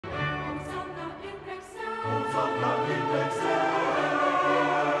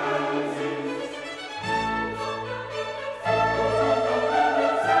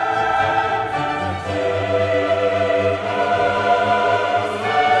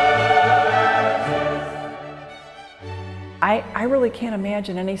I really can't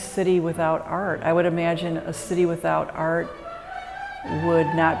imagine any city without art. I would imagine a city without art would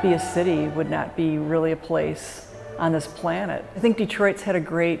not be a city, would not be really a place on this planet. I think Detroit's had a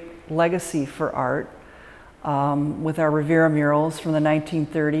great legacy for art with our Rivera murals from the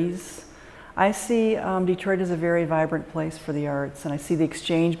 1930s. I see Detroit as a very vibrant place for the arts, and I see the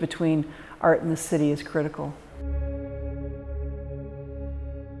exchange between art and the city as critical.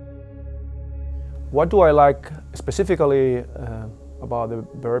 What do I like specifically about the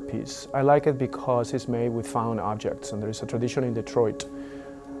bird piece? I like it because it's made with found objects, and there is a tradition in Detroit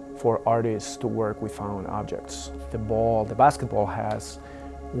for artists to work with found objects. The basketball has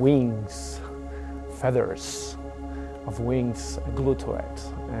wings, feathers of wings glued to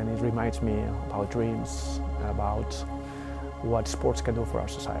it, and it reminds me about dreams, about what sports can do for our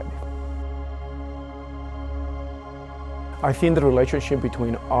society. I think the relationship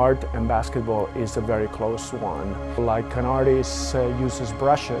between art and basketball is a very close one. Like an artist uses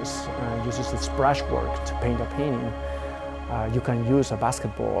brushes, uses its brushwork to paint a painting, you can use a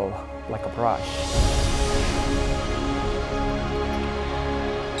basketball like a brush.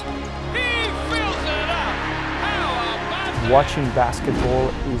 He fills it up! How about that? Watching basketball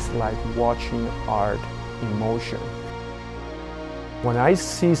is like watching art in motion. When I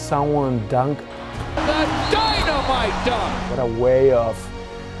see someone dunk, The dynamite dunk! what a way of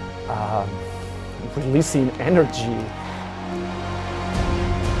releasing energy.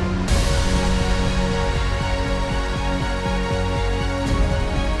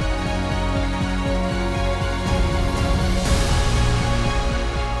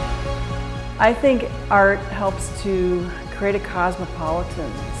 I think art helps to create a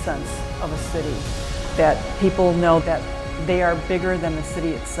cosmopolitan sense of a city, that people know that they are bigger than the city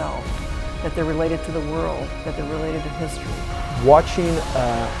itself, that they're related to the world, that they're related to history. Watching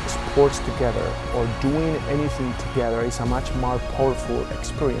sports together or doing anything together is a much more powerful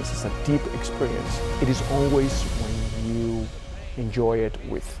experience. It's a deep experience. It is always when you enjoy it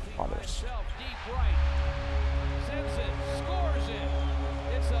with others. Deep right.